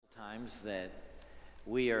times that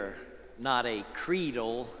we are not a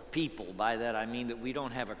creedal people. By that I mean that we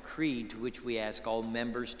don't have a creed to which we ask all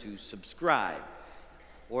members to subscribe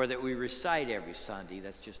or that we recite every Sunday.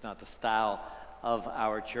 That's just not the style of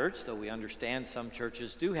our church, though we understand some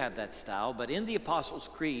churches do have that style. But in the Apostles'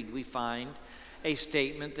 Creed, we find a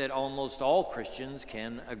statement that almost all Christians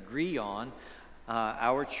can agree on,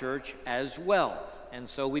 our church as well. And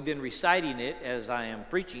so we've been reciting it as I am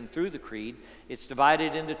preaching through the creed. It's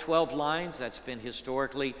divided into 12 lines. That's been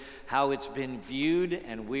historically how it's been viewed,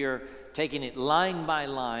 and we're taking it line by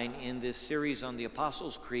line in this series on the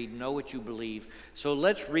Apostles' Creed, Know What You Believe. So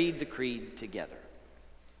let's read the creed together.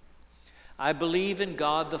 I believe in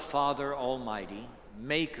God the Father Almighty,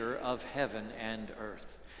 maker of heaven and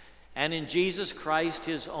earth, and in Jesus Christ,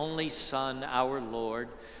 his only Son, our Lord,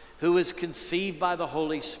 who was conceived by the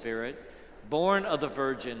Holy Spirit, born of the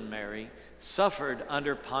Virgin Mary, suffered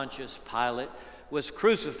under Pontius Pilate, was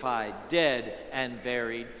crucified, dead, and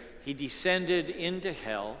buried. He descended into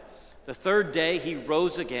hell. The third day he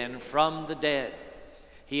rose again from the dead.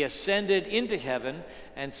 He ascended into heaven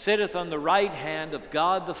and sitteth on the right hand of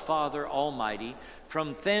God the Father Almighty.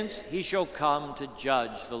 From thence he shall come to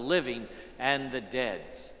judge the living and the dead.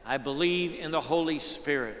 I believe in the Holy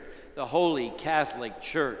Spirit, the Holy Catholic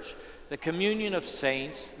Church, the communion of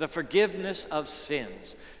saints, the forgiveness of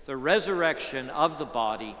sins, the resurrection of the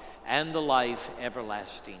body, and the life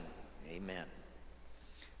everlasting. Amen.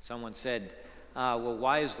 Someone said, well,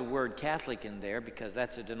 why is the word Catholic in there? Because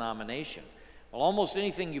that's a denomination. Well, almost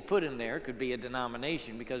anything you put in there could be a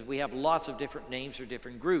denomination because we have lots of different names for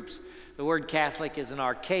different groups. The word Catholic is an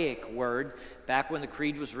archaic word. Back when the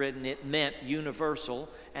creed was written, it meant universal,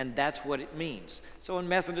 and that's what it means. So in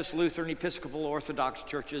Methodist, Lutheran, Episcopal, Orthodox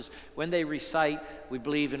churches, when they recite, we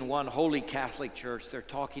believe in one holy Catholic church, they're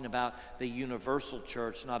talking about the universal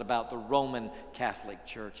church, not about the Roman Catholic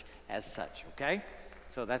Church as such, okay?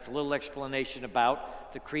 So that's a little explanation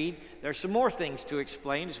about the creed. There's some more things to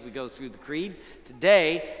explain as we go through the creed.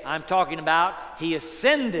 Today, I'm talking about he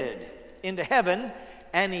ascended into heaven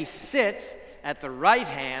and he sits at the right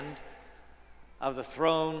hand of the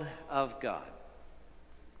throne of God.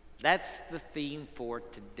 That's the theme for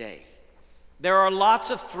today. There are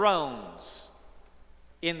lots of thrones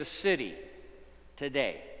in the city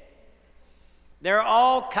today. There are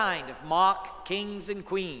all kind of mock kings and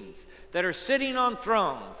queens that are sitting on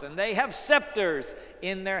thrones, and they have scepters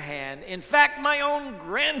in their hand. In fact, my own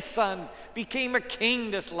grandson became a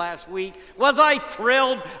king this last week. Was I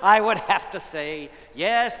thrilled? I would have to say,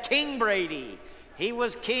 yes, King Brady. He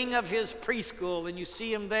was king of his preschool, and you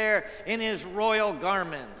see him there in his royal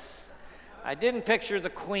garments. I didn't picture the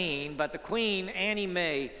queen, but the queen, Annie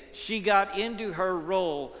Mae, she got into her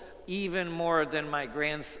role even more than my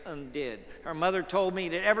grandson did. Her mother told me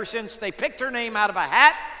that ever since they picked her name out of a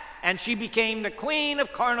hat and she became the queen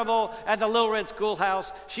of carnival at the Little Red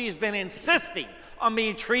Schoolhouse, she's been insisting on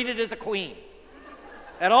being treated as a queen.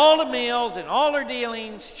 At all the meals and all her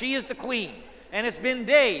dealings, she is the queen. And it's been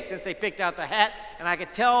days since they picked out the hat, and I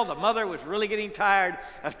could tell the mother was really getting tired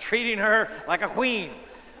of treating her like a queen.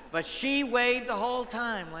 But she waved the whole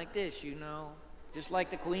time like this, you know, just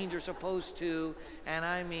like the queens are supposed to, and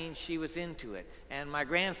I mean, she was into it. And my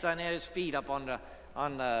grandson had his feet up on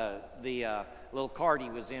the little cart he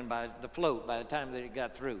was in by the float by the time that it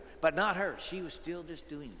got through. But not her. She was still just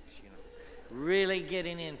doing this, you know, really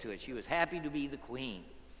getting into it. She was happy to be the queen.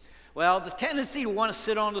 Well, the tendency to want to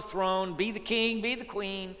sit on the throne, be the king, be the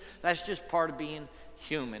queen, that's just part of being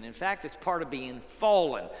human. In fact, it's part of being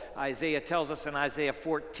fallen. Isaiah tells us in Isaiah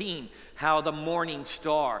 14 how the morning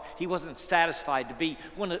star, he wasn't satisfied to be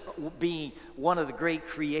one of the great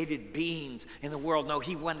created beings in the world. No,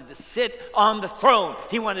 he wanted to sit on the throne.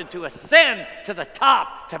 He wanted to ascend to the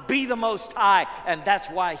top, to be the Most High, and that's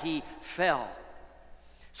why he fell.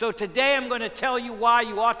 So today I'm going to tell you why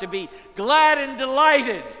you ought to be glad and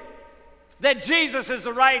delighted that Jesus is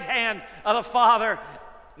the right hand of the Father,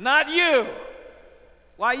 not you.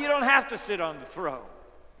 Why you don't have to sit on the throne.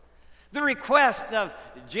 The request of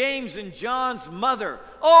James and John's mother,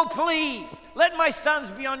 oh please, let my sons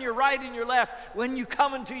be on your right and your left when you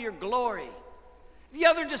come into your glory. The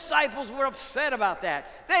other disciples were upset about that.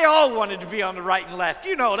 They all wanted to be on the right and left.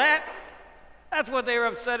 You know that. That's what they were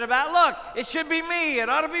upset about. Look, it should be me. It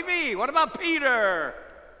ought to be me. What about Peter?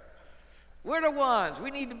 We're the ones. We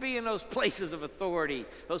need to be in those places of authority,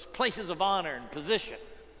 those places of honor and position.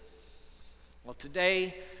 Well,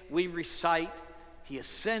 today we recite, he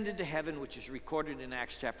ascended to heaven, which is recorded in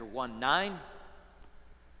Acts chapter 1:9.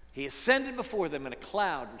 He ascended before them, and a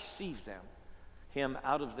cloud received him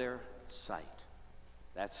out of their sight.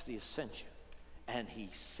 That's the ascension. And he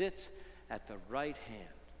sits at the right hand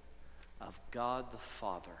of God the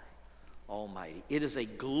Father Almighty. It is a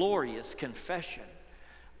glorious confession,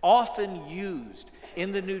 often used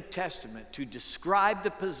in the New Testament to describe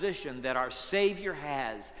the position that our Savior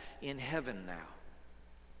has in heaven now.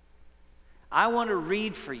 I want to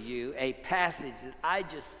read for you a passage that I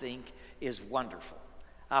just think is wonderful.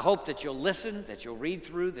 I hope that you'll listen, that you'll read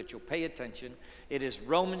through, that you'll pay attention. It is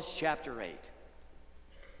Romans chapter 8.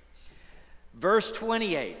 Verse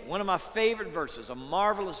 28, one of my favorite verses, a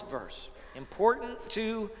marvelous verse, important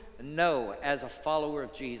to know as a follower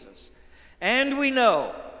of Jesus. And we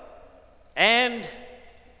know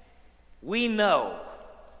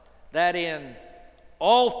that in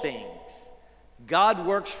all things God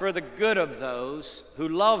works for the good of those who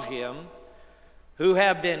love him, who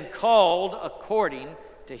have been called according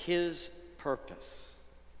to his purpose.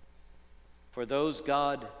 For those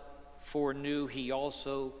God foreknew, he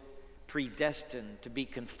also predestined to be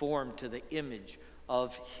conformed to the image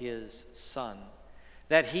of his Son,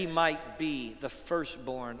 that he might be the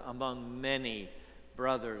firstborn among many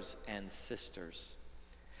brothers and sisters.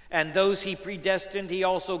 And those he predestined, he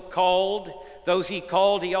also called. Those he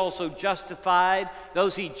called, he also justified.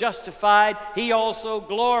 Those he justified, he also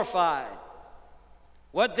glorified.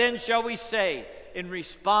 What then shall we say in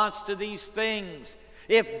response to these things?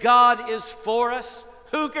 If God is for us,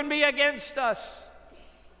 who can be against us?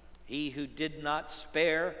 He who did not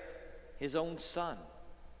spare his own Son,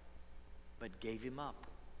 but gave him up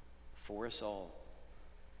for us all,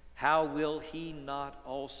 how will he not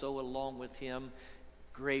also, along with him,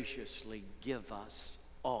 graciously give us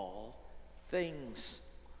all things?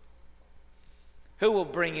 Who will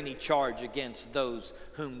bring any charge against those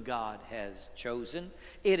whom God has chosen?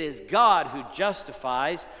 It is God who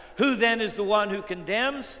justifies. Who then is the one who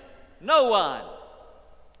condemns? No one.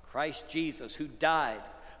 Christ Jesus, who died,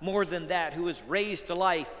 more than that, who was raised to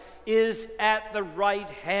life, is at the right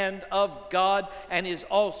hand of God and is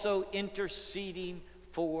also interceding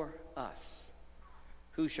for us.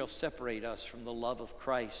 Who shall separate us from the love of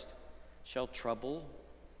Christ? Shall trouble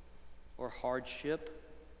or hardship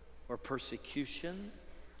or persecution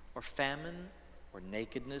or famine or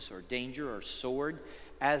nakedness or danger or sword?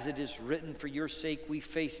 As it is written, for your sake we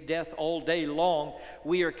face death all day long.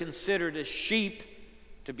 We are considered as sheep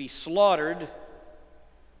to be slaughtered.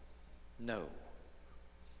 No.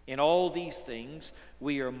 In all these things,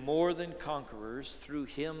 we are more than conquerors through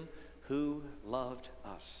him who loved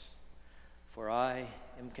us. For I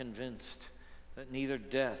am convinced that neither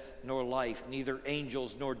death nor life, neither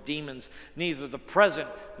angels nor demons, neither the present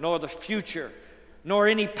nor the future, nor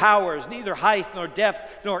any powers, neither height nor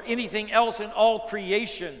depth, nor anything else in all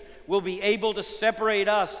creation will be able to separate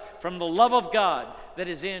us from the love of God that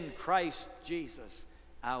is in Christ Jesus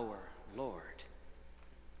our Lord.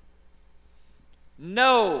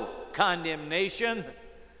 No condemnation,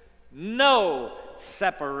 no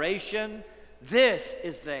separation. This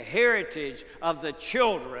is the heritage of the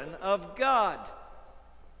children of God.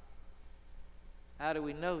 How do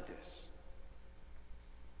we know this?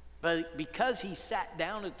 But because he sat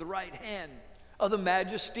down at the right hand of the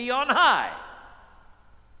Majesty on high.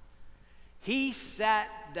 He sat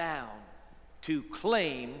down to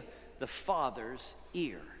claim the Father's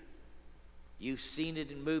ear. You've seen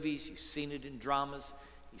it in movies, you've seen it in dramas,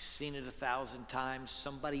 you've seen it 1,000 times.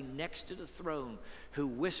 Somebody next to the throne who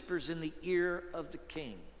whispers in the ear of the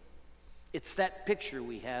king. It's that picture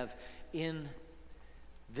we have in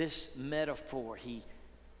this metaphor. He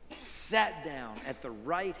sat down at the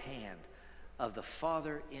right hand of the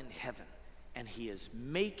Father in heaven, and he is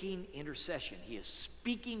making intercession. He is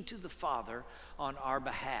speaking to the Father on our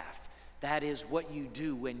behalf. That is what you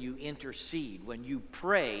do when you intercede. When you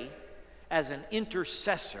pray as an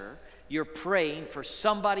intercessor, you're praying for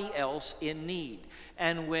somebody else in need.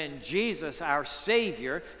 And when Jesus, our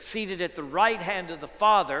Savior, seated at the right hand of the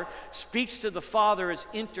Father, speaks to the Father as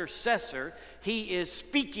intercessor, he is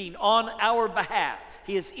speaking on our behalf.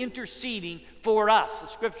 He is interceding for us. The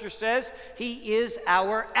Scripture says he is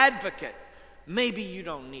our advocate. Maybe you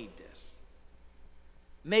don't need this.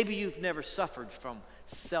 Maybe you've never suffered from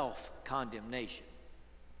self-condemnation.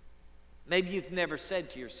 Maybe you've never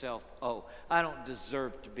said to yourself, oh, I don't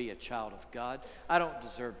deserve to be a child of God. I don't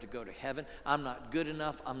deserve to go to heaven. I'm not good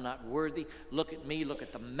enough. I'm not worthy. Look at me. Look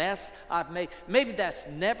at the mess I've made. Maybe that's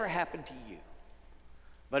never happened to you.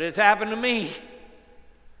 But it's happened to me.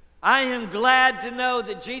 I am glad to know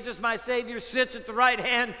that Jesus, my Savior, sits at the right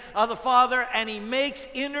hand of the Father and he makes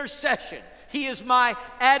intercession. He is my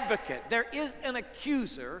advocate. There is an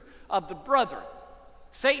accuser of the brethren.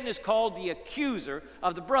 Satan is called the accuser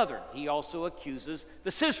of the brethren. He also accuses the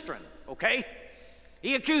sistren, okay?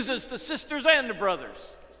 He accuses the sisters and the brothers.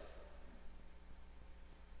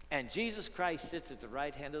 And Jesus Christ sits at the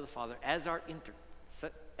right hand of the Father as our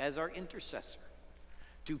intercessor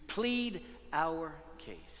to plead our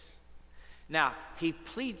case. Now, he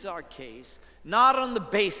pleads our case not on the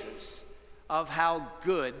basis of how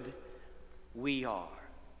good we are.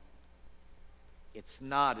 It's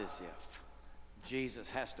not as if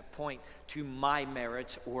Jesus has to point to my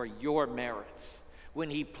merits or your merits when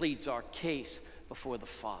he pleads our case before the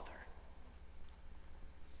Father.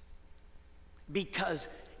 Because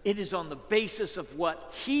it is on the basis of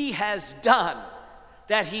what he has done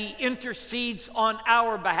that he intercedes on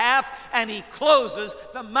our behalf, and he closes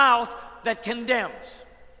the mouth that condemns.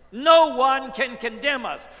 No one can condemn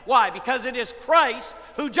us. Why? Because it is Christ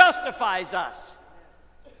who justifies us.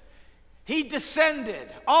 He descended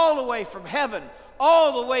all the way from heaven,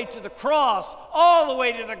 all the way to the cross, all the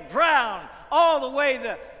way to the ground, all the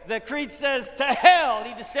way, the creed says, to hell.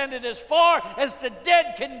 He descended as far as the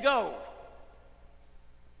dead can go,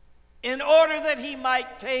 in order that he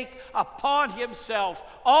might take upon himself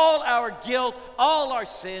all our guilt, all our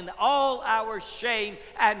sin, all our shame,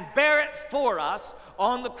 and bear it for us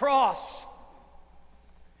on the cross.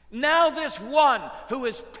 Now this one who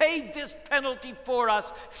has paid this penalty for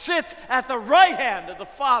us sits at the right hand of the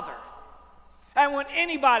Father. And when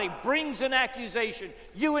anybody brings an accusation,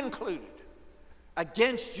 you included,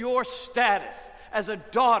 against your status as a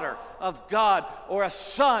daughter of God or a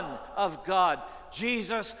son of God,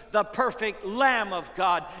 Jesus, the perfect Lamb of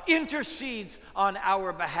God, intercedes on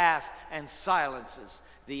our behalf and silences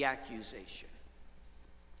the accusation.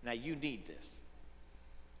 Now, you need this.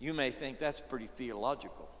 You may think that's pretty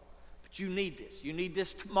theological, but you need this. You need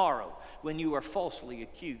this tomorrow when you are falsely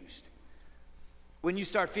accused, when you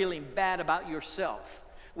start feeling bad about yourself,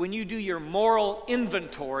 when you do your moral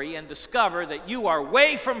inventory and discover that you are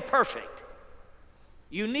way from perfect.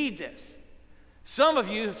 You need this. Some of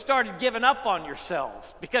you have started giving up on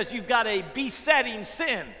yourselves because you've got a besetting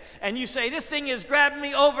sin, and you say, this thing is grabbing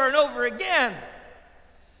me over and over again.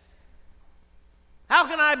 How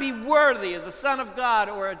can I be worthy as a son of God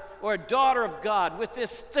or a daughter of God with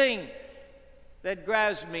this thing that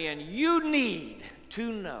grabs me? And you need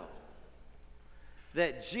to know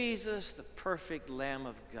that Jesus, the perfect Lamb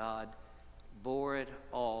of God, bore it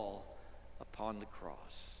all upon the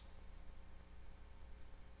cross.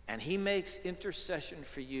 And he makes intercession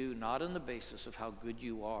for you not on the basis of how good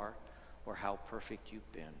you are or how perfect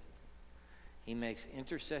you've been. He makes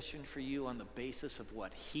intercession for you on the basis of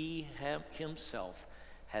what he himself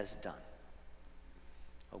has done.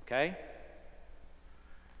 Okay?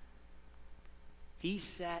 He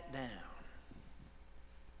sat down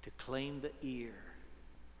to claim the ear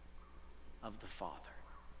of the Father.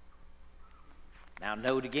 Now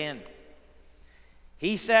note again.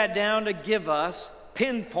 He sat down to give us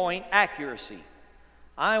pinpoint accuracy.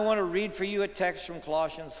 I want to read for you a text from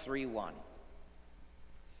Colossians 3:1.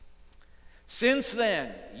 Since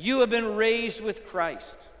then, you have been raised with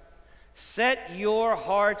Christ. Set your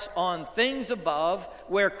hearts on things above,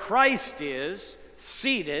 where Christ is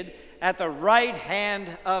seated at the right hand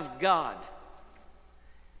of God.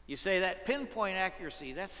 You say that pinpoint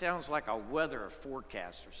accuracy, that sounds like a weather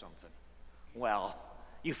forecast or something. Well,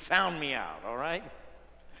 you found me out, all right?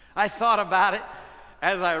 I thought about it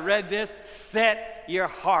as I read this. Set your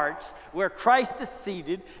hearts where Christ is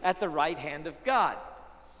seated at the right hand of God.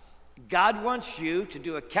 God wants you to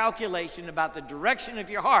do a calculation about the direction of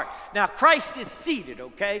your heart. Now, Christ is seated,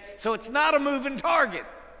 okay? So it's not a moving target.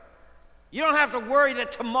 You don't have to worry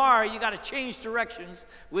that tomorrow you got to change directions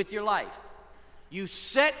with your life. You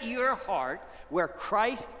set your heart where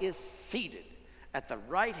Christ is seated at the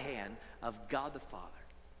right hand of God the Father.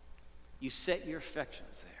 You set your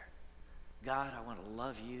affections there. God, I want to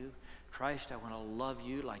love you. Christ, I want to love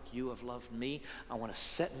you like you have loved me. I want to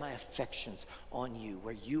set my affections on you,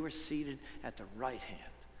 where you are seated at the right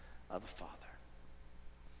hand of the Father.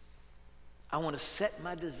 I want to set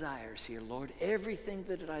my desires here, Lord. Everything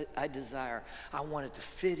that I desire, I want it to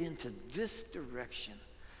fit into this direction,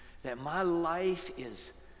 that my life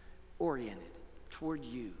is oriented toward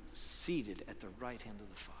you, seated at the right hand of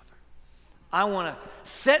the Father. I want to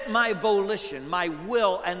set my volition, my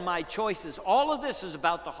will, and my choices. All of this is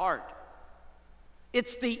about the heart.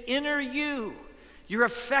 It's the inner you, your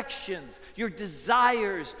affections, your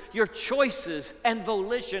desires, your choices, and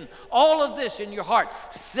volition. All of this in your heart.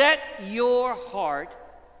 Set your heart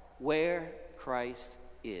where Christ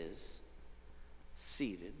is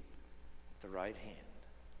seated at the right hand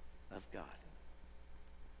of God.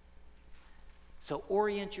 So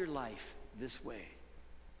orient your life this way.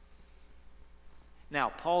 Now,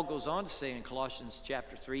 Paul goes on to say in Colossians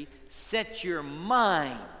chapter 3, set your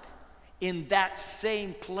mind in that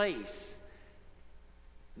same place.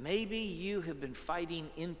 Maybe you have been fighting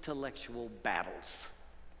intellectual battles.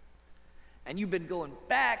 And you've been going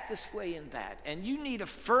back this way and that. And you need a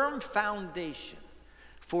firm foundation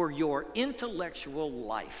for your intellectual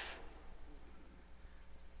life.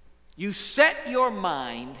 You set your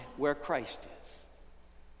mind where Christ is,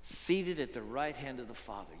 seated at the right hand of the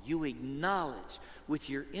Father. You acknowledge with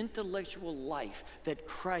your intellectual life that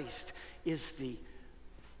Christ is the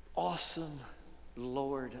awesome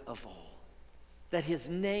Lord of all, that his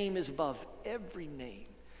name is above every name,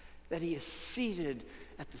 that he is seated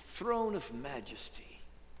at the throne of majesty.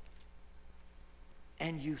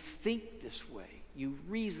 And you think this way, you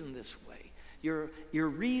reason this way. Your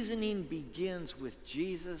reasoning begins with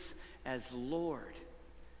Jesus as Lord.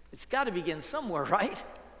 It's got to begin somewhere, right?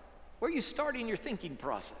 Where are you starting your thinking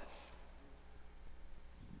process?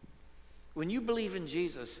 When you believe in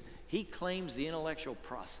Jesus, he claims the intellectual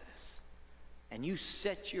process. And you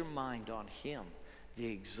set your mind on him, the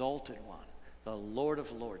exalted one, the Lord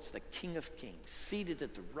of lords, the King of kings, seated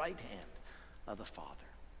at the right hand of the Father.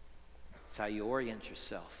 That's how you orient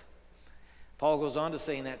yourself. Paul goes on to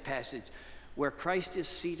say in that passage, where Christ is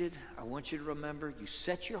seated, I want you to remember, you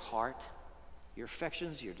set your heart, your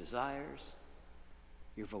affections, your desires,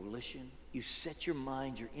 your volition. You set your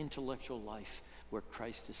mind, your intellectual life where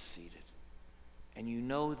Christ is seated. And you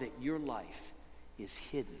know that your life is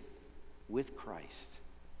hidden with Christ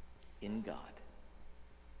in God.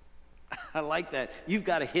 I like that. You've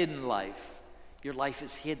got a hidden life. Your life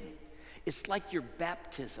is hidden. It's like your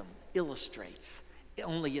baptism illustrates,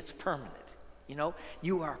 only it's permanent. You know,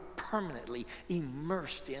 you are permanently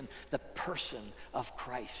immersed in the person of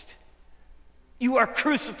Christ. You are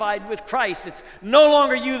crucified with Christ. It's no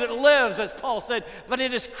longer you that lives, as Paul said, but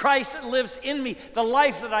it is Christ that lives in me. The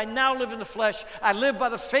life that I now live in the flesh, I live by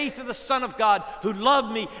the faith of the Son of God who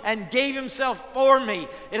loved me and gave himself for me.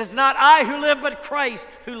 It is not I who live, but Christ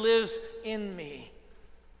who lives in me.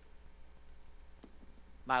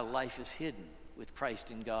 My life is hidden with Christ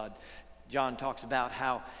in God. John talks about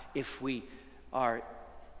how if we are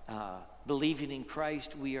believing in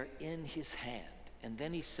Christ, we are in his hand. And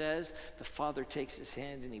then he says, the Father takes his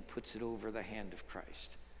hand and he puts it over the hand of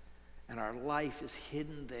Christ. And our life is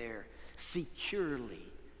hidden there securely,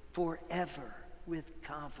 forever, with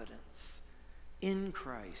confidence, in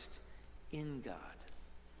Christ, in God.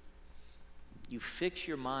 You fix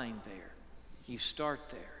your mind there. You start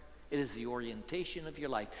there. It is the orientation of your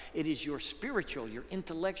life. It is your spiritual, your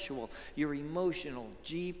intellectual, your emotional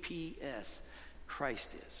GPS.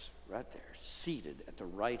 Christ is right there, seated at the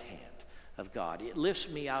right hand of God. It lifts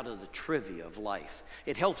me out of the trivia of life.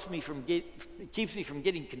 It helps me it keeps me from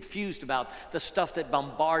getting confused about the stuff that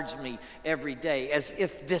bombards me every day, as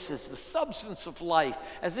if this is the substance of life,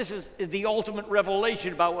 as this is the ultimate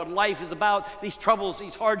revelation about what life is about, these troubles,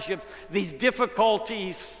 these hardships, these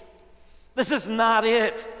difficulties. This is not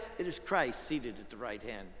it. It is Christ seated at the right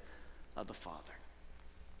hand of the Father.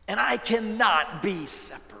 And I cannot be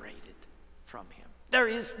separated from him. There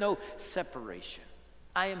is no separation.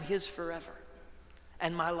 I am his forever,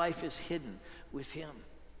 and my life is hidden with him.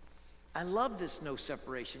 I love this no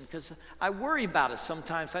separation because I worry about it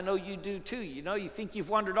sometimes. I know you do too. You know, you think you've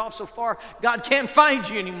wandered off so far, God can't find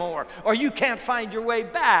you anymore, or you can't find your way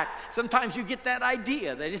back. Sometimes you get that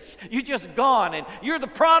idea that you're just gone and you're the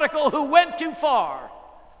prodigal who went too far.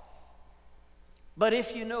 But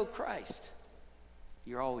if you know Christ,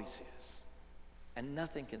 you're always his, and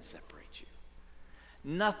nothing can separate you.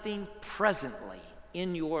 Nothing presently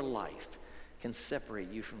in your life can separate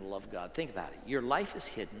you from the love of God. Think about it. Your life is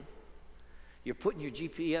hidden. You're putting your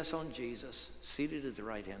GPS on Jesus, seated at the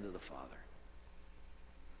right hand of the Father.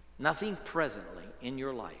 Nothing presently in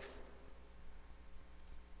your life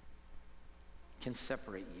can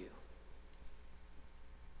separate you.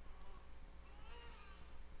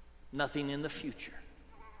 Nothing in the future.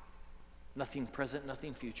 Nothing present,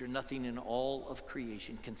 nothing future, nothing in all of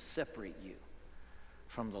creation can separate you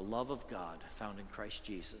from the love of God found in Christ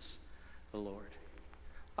Jesus, the Lord.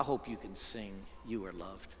 I hope you can sing, "You Are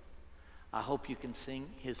Loved." I hope you can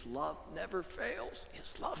sing, "His love never fails."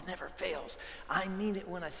 His love never fails. I mean it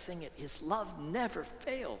when I sing it. His love never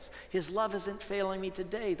fails. His love isn't failing me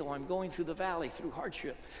today, though I'm going through the valley, through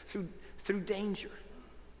hardship, through danger.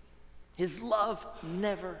 His love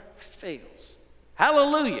never fails.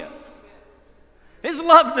 Hallelujah. His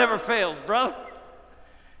love never fails, brother.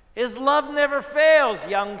 His love never fails,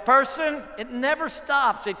 young person. It never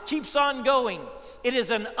stops. It keeps on going. It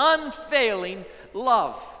is an unfailing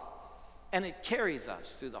love. And it carries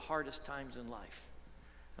us through the hardest times in life.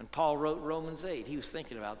 When Paul wrote Romans 8, he was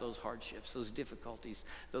thinking about those hardships, those difficulties,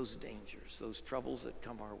 those dangers, those troubles that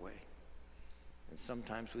come our way. And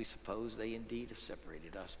sometimes we suppose they indeed have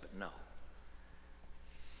separated us, but no.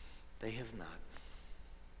 They have not.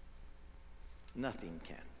 Nothing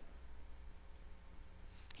can.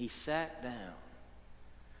 He sat down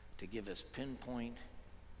to give us pinpoint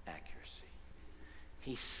accuracy.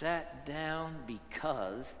 He sat down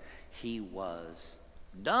because he was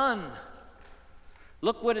done.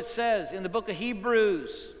 Look what it says in the book of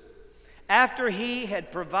Hebrews. After he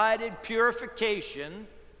had provided purification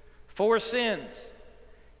for sins,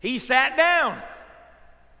 he sat down.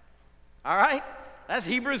 All right? That's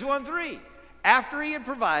Hebrews 1:3. After he had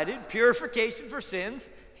provided purification for sins,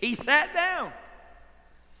 he sat down.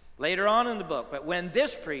 Later on in the book, but when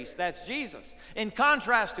this priest, that's Jesus, in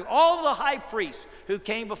contrast to all the high priests who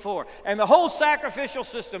came before, and the whole sacrificial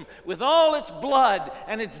system with all its blood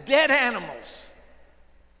and its dead animals,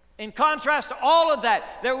 in contrast to all of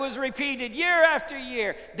that, there was repeated year after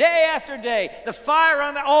year, day after day, the fire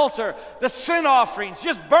on the altar, the sin offerings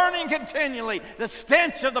just burning continually, the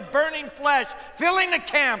stench of the burning flesh filling the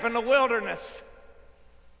camp in the wilderness.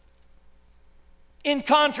 In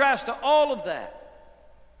contrast to all of that,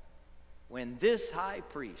 when this high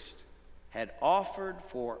priest had offered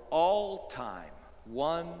for all time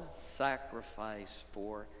one sacrifice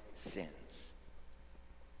for sins,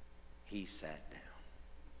 he sat down.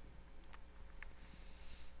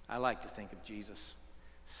 I like to think of Jesus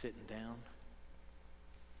sitting down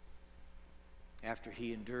after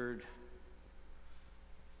he endured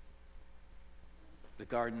the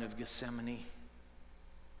Garden of Gethsemane,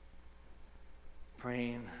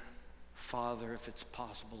 praying, Father, if it's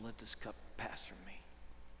possible, let this cup pass from me.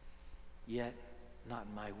 Yet, not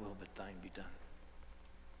my will, but thine be done.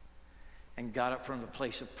 And got up from the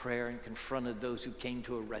place of prayer and confronted those who came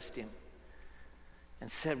to arrest him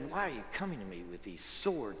and said, why are you coming to me with these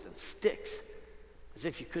swords and sticks? As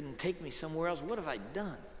if you couldn't take me somewhere else. What have I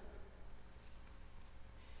done?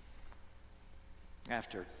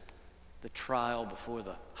 After the trial before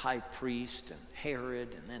the high priest and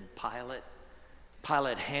Herod and then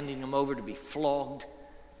Pilate handing him over to be flogged,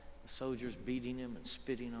 the soldiers beating him and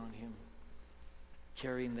spitting on him,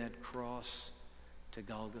 carrying that cross to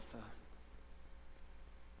Golgotha,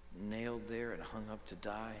 nailed there and hung up to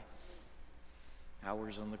die.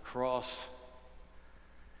 Hours on the cross,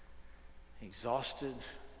 exhausted,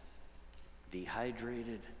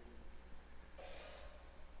 dehydrated.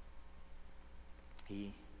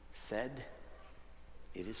 He said,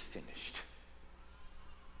 it is finished.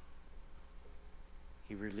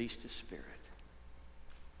 He released his spirit.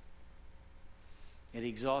 It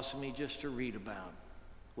exhausts me just to read about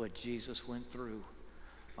what Jesus went through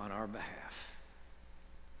on our behalf.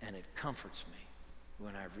 And it comforts me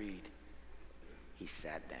when I read, he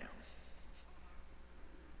sat down.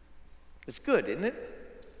 It's good, isn't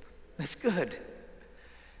it? It's good.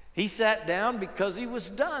 He sat down because he was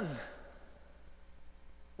done.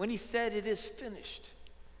 When he said, it is finished,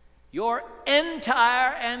 your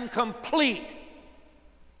entire and complete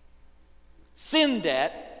sin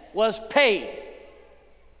debt was paid.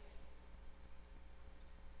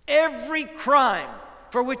 Every crime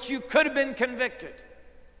for which you could have been convicted,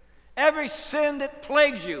 every sin that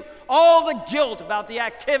plagues you, all the guilt about the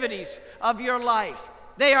activities of your life,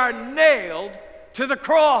 they are nailed to the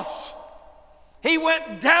cross. He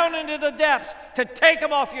went down into the depths to take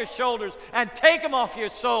them off your shoulders and take them off your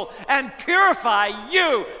soul and purify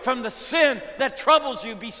you from the sin that troubles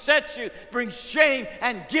you, besets you, brings shame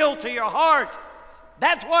and guilt to your heart.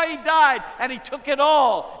 That's why he died, and he took it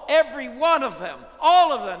all, every one of them,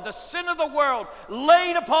 all of them, the sin of the world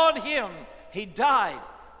laid upon him. He died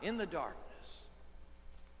in the darkness,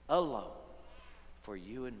 alone, for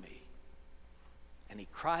you and me. And he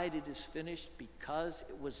cried, it is finished, because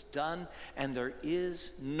it was done, and there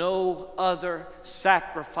is no other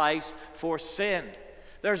sacrifice for sin.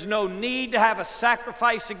 There's no need to have a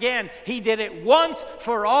sacrifice again. He did it once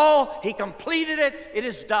for all. He completed it. It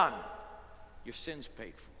is done. Your sin's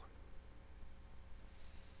paid for.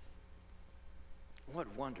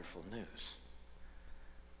 What wonderful news.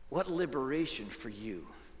 What liberation for you.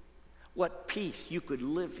 What peace you could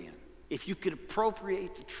live in if you could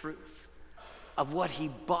appropriate the truth of what he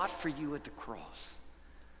bought for you at the cross.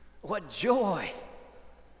 What joy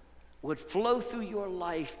would flow through your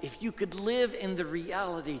life if you could live in the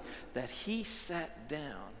reality that he sat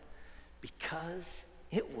down because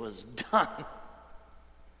it was done.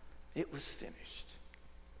 It was finished.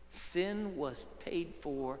 Sin was paid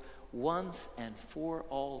for once and for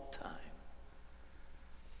all time.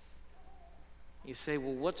 You say,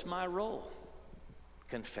 well, what's my role?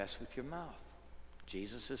 Confess with your mouth.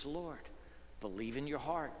 Jesus is Lord. Believe in your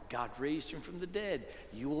heart. God raised him from the dead.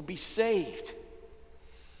 You will be saved.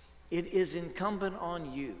 It is incumbent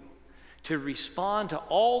on you to respond to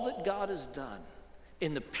all that God has done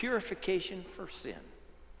in the purification for sin.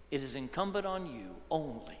 It is incumbent on you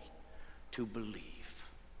only to believe,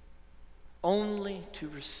 only to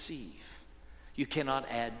receive. You cannot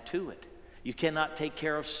add to it. You cannot take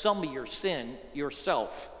care of some of your sin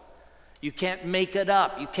yourself. You can't make it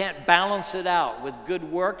up. You can't balance it out with good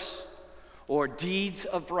works or deeds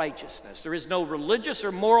of righteousness. There is no religious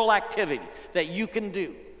or moral activity that you can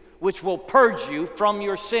do which will purge you from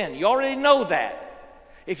your sin. You already know that.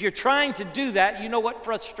 If you're trying to do that, you know what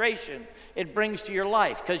frustration it brings to your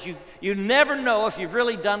life, because you never know if you've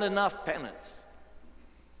really done enough penance.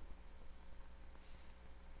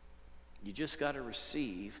 You just got to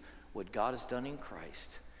receive what God has done in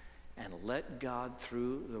Christ and let God,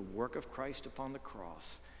 through the work of Christ upon the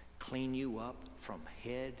cross, clean you up from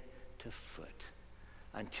head to foot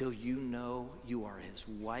until you know you are as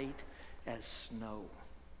white as snow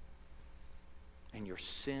and your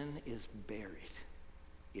sin is buried.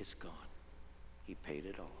 It's gone. He paid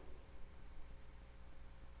it all.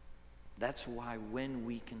 That's why when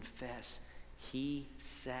we confess, he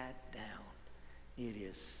sat down, it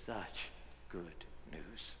is such good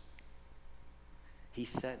news. He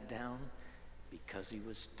sat down because he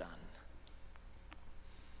was done.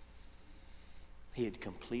 He had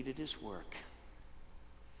completed his work.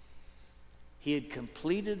 He had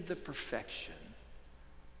completed the perfection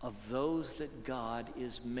of those that God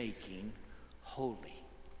is making holy.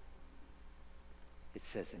 It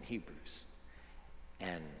says in Hebrews.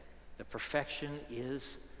 And the perfection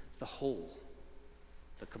is the whole,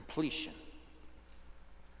 the completion.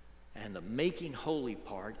 And the making holy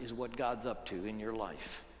part is what God's up to in your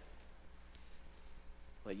life.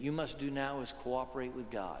 What you must do now is cooperate with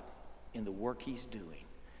God in the work he's doing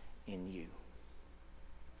in you.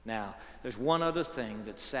 Now, there's one other thing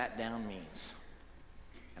that sat down means.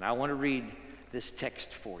 And I want to read this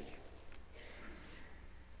text for you.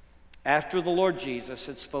 After the Lord Jesus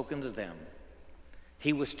had spoken to them,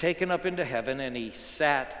 he was taken up into heaven and he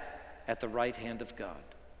sat at the right hand of God.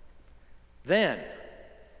 Then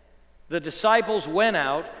the disciples went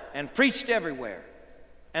out and preached everywhere,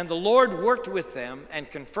 and the Lord worked with them and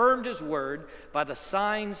confirmed his word by the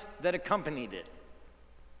signs that accompanied it.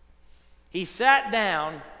 He sat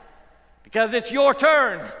down because it's your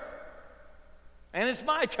turn, and it's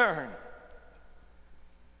my turn.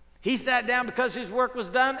 He sat down because his work was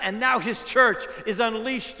done, and now his church is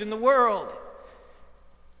unleashed in the world.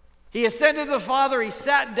 He ascended to the Father, he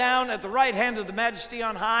sat down at the right hand of the Majesty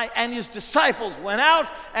on high, and his disciples went out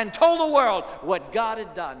and told the world what God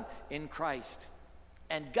had done in Christ.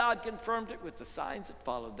 And God confirmed it with the signs that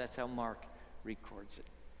followed. That's how Mark records it.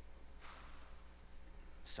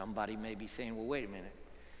 Somebody may be saying, well, wait a minute.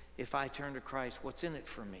 If I turn to Christ, what's in it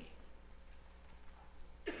for me?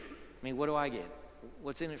 I mean, what do I get?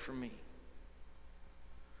 What's in it for me?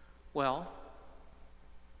 Well,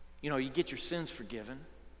 you get your sins forgiven.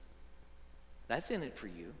 That's in it for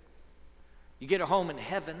you. You get a home in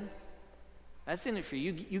heaven. That's in it for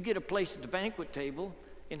you. You get a place at the banquet table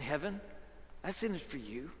in heaven. That's in it for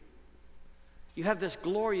you. You have this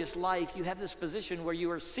glorious life. You have this position where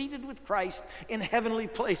you are seated with Christ in heavenly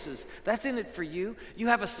places. That's in it for you. You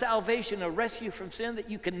have a salvation, a rescue from sin that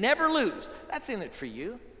you can never lose. That's in it for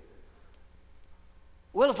you.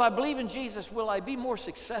 Well, if I believe in Jesus, will I be more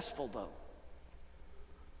successful, though?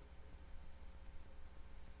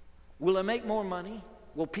 Will I make more money?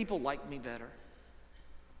 Will people like me better?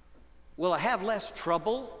 Will I have less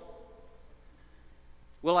trouble?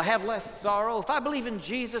 Will I have less sorrow? If I believe in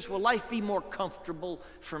Jesus, will life be more comfortable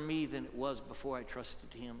for me than it was before I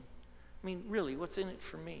trusted him? I mean, really, what's in it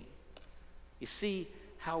for me? You see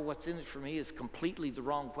how what's in it for me is completely the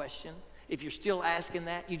wrong question? If you're still asking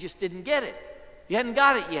that, you just didn't get it. You hadn't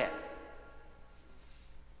got it yet.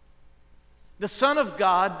 The Son of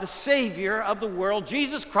God, the Savior of the world,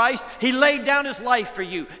 Jesus Christ, he laid down his life for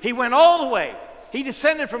you. He went all the way. He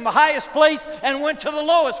descended from the highest place and went to the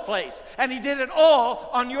lowest place. And he did it all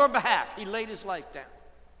on your behalf. He laid his life down.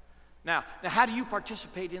 Now, how do you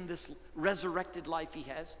participate in this resurrected life he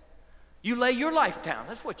has? You lay your life down.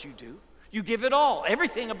 That's what you do. You give it all.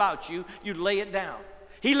 Everything about you, you lay it down.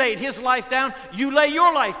 He laid his life down. You lay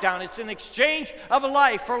your life down. It's an exchange of a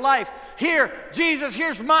life for life. Here, Jesus,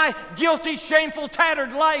 here's my guilty, shameful,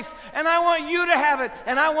 tattered life, and I want you to have it,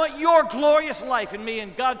 and I want your glorious life in me.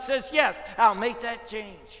 And God says, yes, I'll make that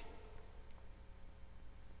change.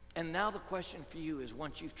 And now the question for you is,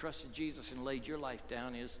 once you've trusted Jesus and laid your life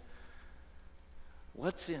down, is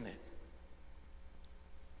what's in it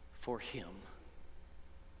for him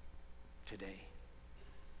today?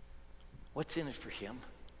 What's in it for him?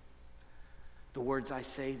 The words I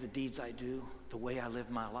say, the deeds I do, the way I live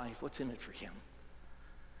my life, what's in it for him?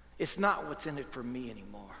 It's not what's in it for me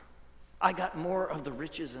anymore. I got more of the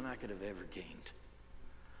riches than I could have ever gained.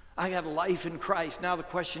 I got life in Christ. Now the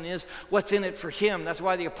question is, what's in it for him? That's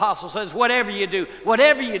why the apostle says, whatever you do,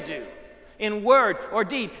 in word or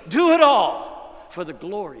deed, do it all for the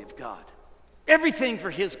glory of God. Everything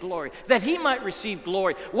for his glory, that he might receive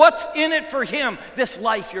glory. What's in it for him, this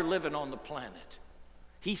life you're living on the planet?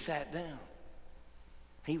 He sat down.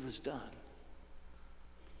 He was done.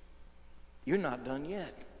 You're not done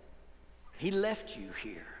yet. He left you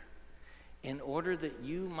here in order that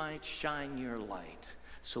you might shine your light,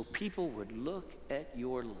 so people would look at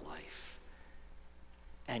your life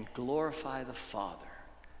and glorify the Father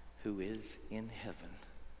who is in heaven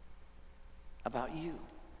about you,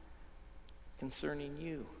 concerning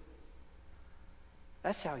you.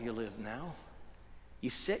 That's how you live now.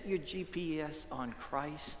 You set your GPS on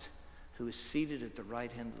Christ, who is seated at the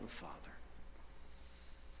right hand of the Father.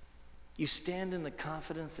 You stand in the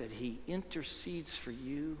confidence that he intercedes for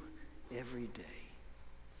you every day.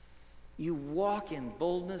 You walk in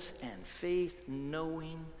boldness and faith,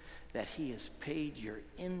 knowing that he has paid your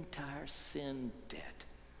entire sin debt.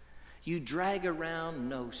 You drag around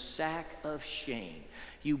no sack of shame.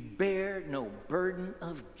 You bear no burden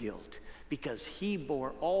of guilt, because he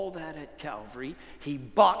bore all that at Calvary. He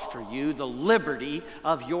bought for you the liberty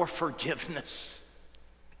of your forgiveness.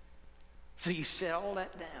 So you set all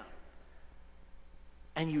that down.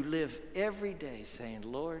 And you live every day saying,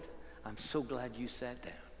 Lord, I'm so glad you sat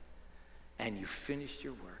down and you finished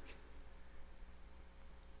your work.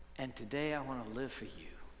 And today I want to live for you.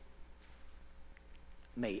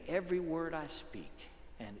 May every word I speak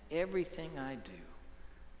and everything I do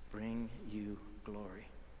bring you glory.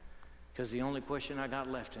 Because the only question I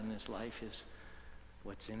got left in this life is,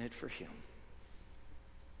 what's in it for him?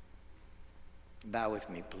 Bow with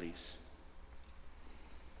me, please.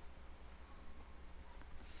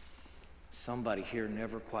 Somebody here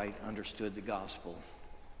never quite understood the gospel.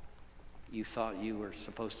 You thought you were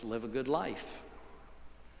supposed to live a good life.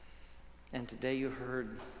 And today you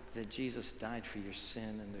heard that Jesus died for your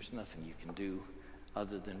sin, and there's nothing you can do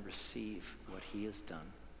other than receive what he has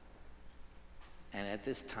done. And at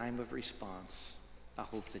this time of response, I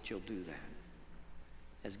hope that you'll do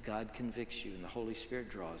that. As God convicts you and the Holy Spirit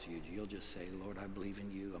draws you, you'll just say, Lord, I believe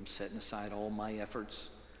in you. I'm setting aside all my efforts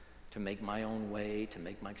to make my own way, to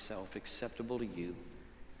make myself acceptable to you.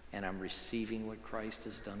 And I'm receiving what Christ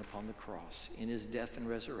has done upon the cross. In his death and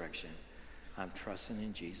resurrection, I'm trusting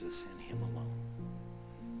in Jesus and him alone.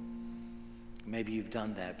 Maybe you've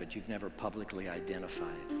done that, but you've never publicly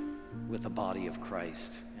identified with the body of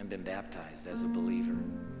Christ and been baptized as a believer.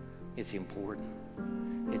 It's important.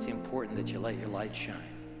 It's important that you let your light shine,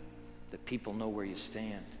 that people know where you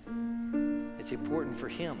stand. It's important for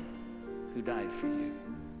him who died for you.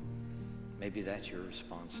 Maybe that's your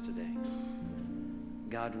response today.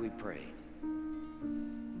 God, we pray.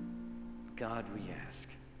 God, we ask.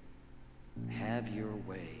 Have your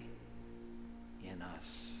way in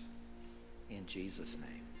us. In Jesus'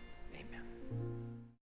 name.